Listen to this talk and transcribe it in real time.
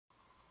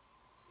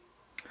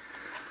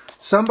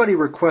Somebody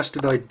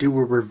requested I do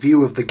a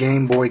review of the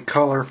Game Boy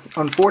Color.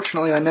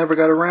 Unfortunately, I never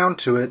got around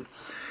to it.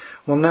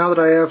 Well, now that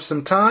I have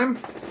some time,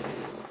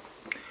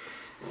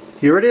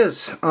 here it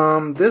is.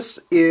 This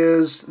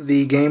is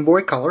the Game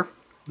Boy Color.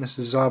 This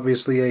is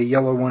obviously a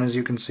yellow one, as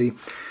you can see.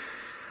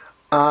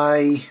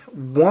 I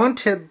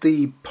wanted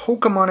the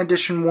Pokemon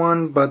Edition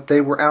one, but they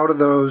were out of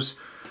those.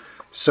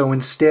 So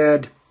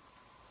instead,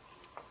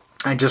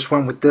 I just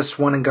went with this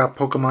one and got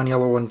Pokemon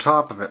Yellow on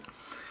top of it.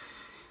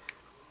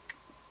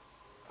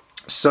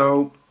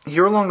 So,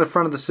 here along the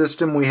front of the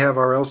system we have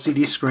our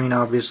LCD screen,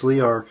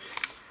 obviously, our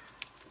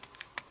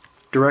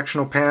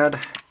directional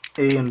pad,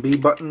 A and B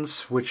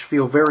buttons, which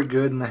feel very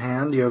good in the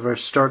hand. You have our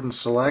start and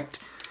select.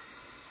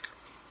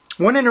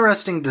 One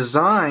interesting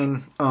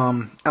design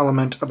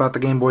element about the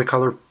Game Boy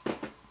Color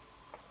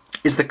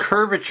is the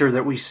curvature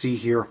that we see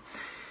here,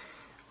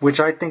 which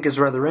I think is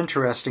rather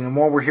interesting. And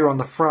while we're here on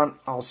the front,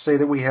 I'll say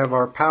that we have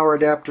our power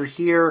adapter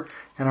here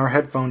and our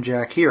headphone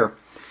jack here.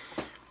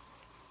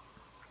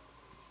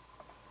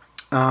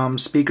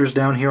 Speakers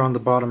down here on the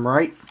bottom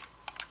right.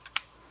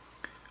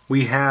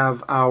 We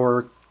have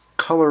our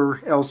color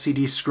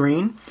LCD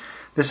screen.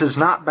 This is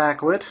not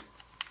backlit.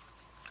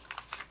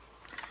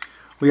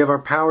 We have our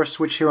power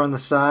switch here on the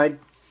side.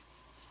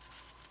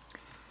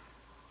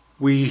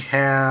 We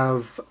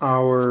have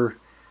our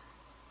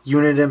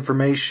unit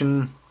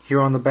information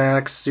here on the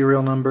back,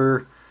 serial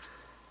number,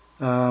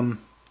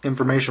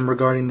 information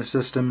regarding the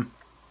system.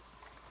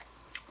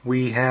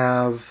 We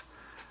have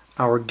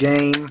our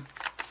game,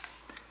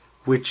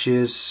 which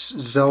is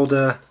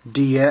Zelda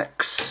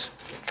DX.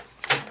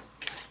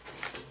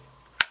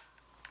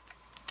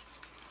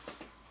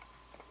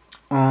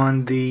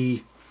 On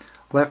the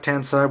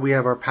left-hand side, we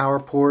have our power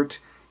port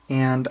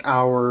and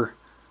our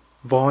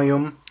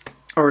volume,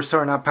 or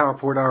sorry, not power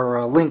port,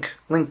 our link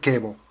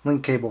cable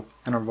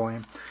and our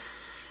volume.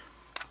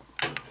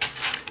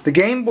 The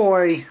Game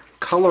Boy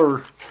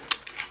Color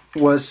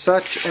was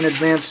such an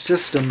advanced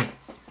system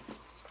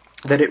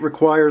that it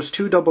requires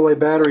 2 AA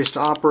batteries to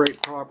operate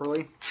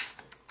properly.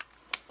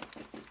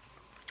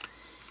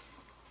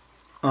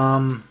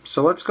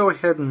 So let's go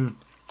ahead and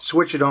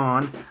switch it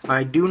on.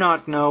 I do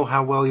not know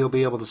how well you'll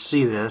be able to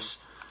see this.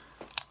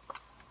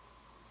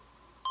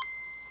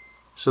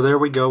 So there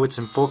we go, it's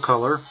in full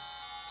color.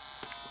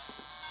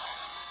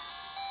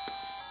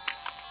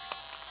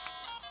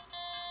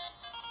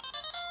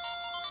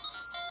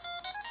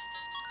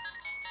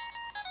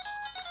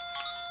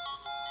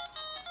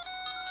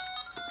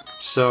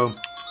 So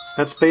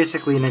that's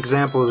basically an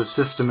example of the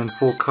system in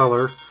full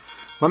color.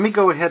 Let me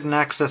go ahead and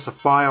access a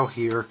file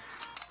here.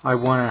 I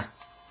want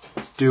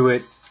to do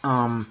it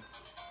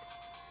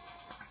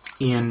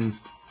in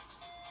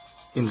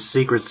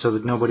secret so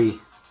that nobody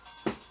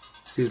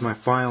sees my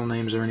file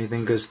names or anything,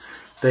 because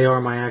they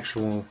are my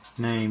actual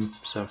name.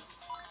 So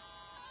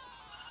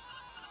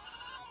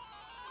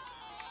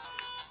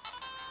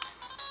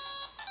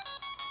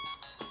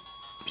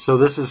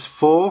this is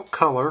full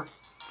color.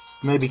 It's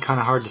maybe kind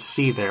of hard to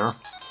see there.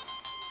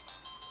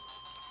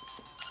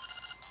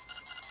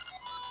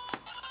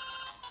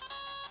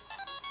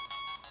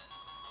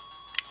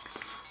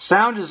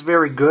 Sound is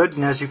very good,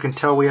 and as you can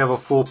tell, we have a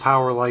full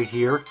power light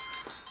here.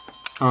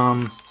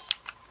 One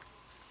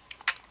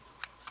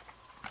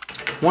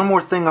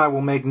more thing I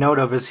will make note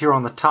of is here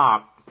on the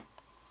top.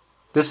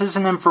 This is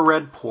an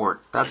infrared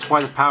port. That's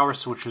why the power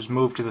switch was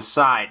moved to the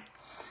side.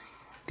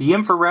 The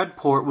infrared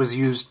port was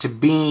used to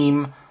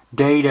beam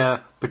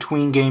data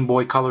between Game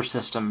Boy Color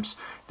systems.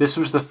 This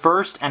was the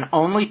first and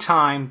only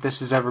time this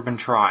has ever been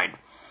tried.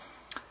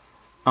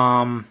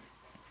 I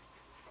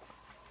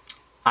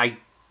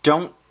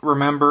don't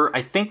remember.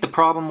 I think the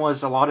problem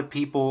was a lot of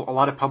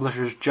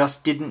publishers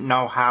just didn't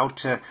know how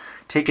to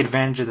take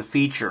advantage of the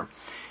feature.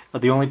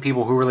 The only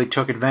people who really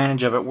took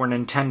advantage of it were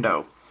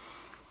Nintendo.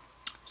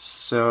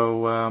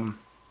 So,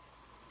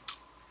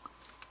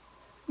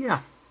 yeah.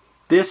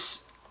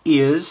 This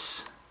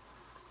is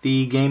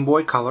the Game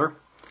Boy Color,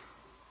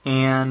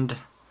 and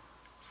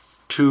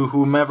to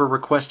whomever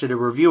requested a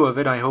review of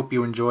it, I hope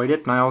you enjoyed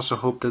it, and I also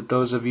hope that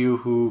those of you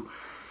who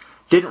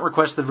didn't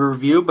request the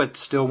review but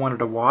still wanted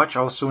to watch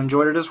also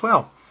enjoyed it as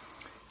well.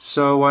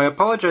 So I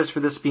apologize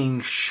for this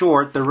being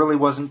short. There really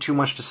wasn't too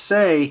much to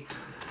say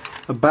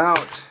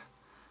about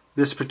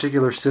this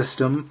particular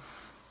system.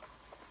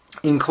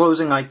 In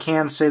closing, I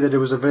can say that it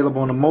was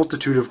available in a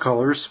multitude of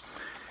colors.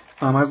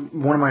 One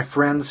of my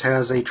friends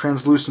has a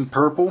translucent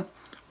purple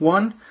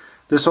one.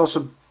 This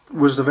also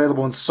was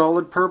available in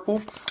solid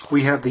purple.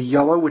 We have the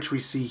yellow, which we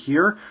see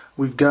here.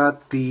 We've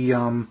got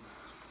the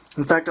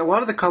in fact, a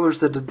lot of the colors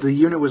that the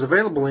unit was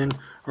available in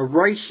are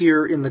right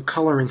here in the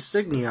color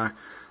insignia.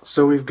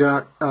 So we've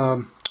got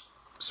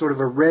sort of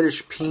a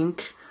reddish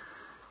pink,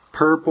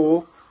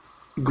 purple,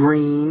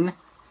 green,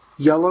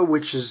 yellow,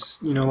 which is,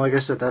 like I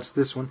said, that's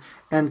this one,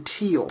 and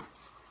teal.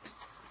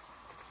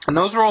 And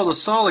those are all the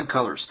solid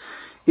colors.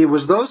 It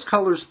was those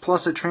colors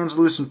plus a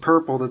translucent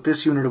purple that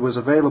this unit was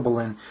available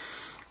in.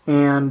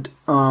 And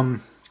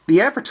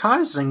the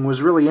advertising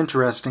was really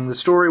interesting. The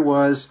story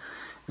was,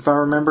 if I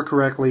remember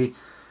correctly,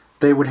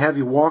 they would have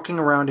you walking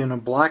around in a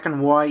black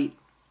and white,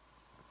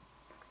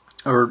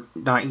 or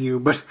not you,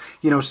 but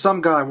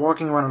some guy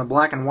walking around in a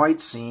black and white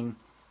scene,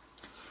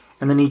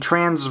 and then he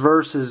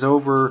transverses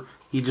over,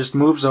 he just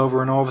moves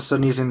over, and all of a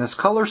sudden he's in this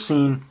color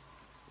scene,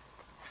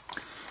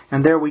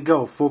 and there we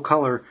go, full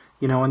color,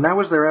 and that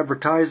was their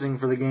advertising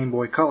for the Game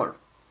Boy Color.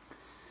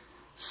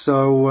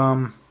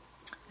 So,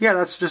 yeah,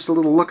 that's just a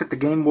little look at the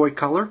Game Boy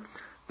Color.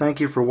 Thank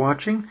you for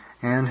watching,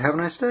 and have a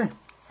nice day.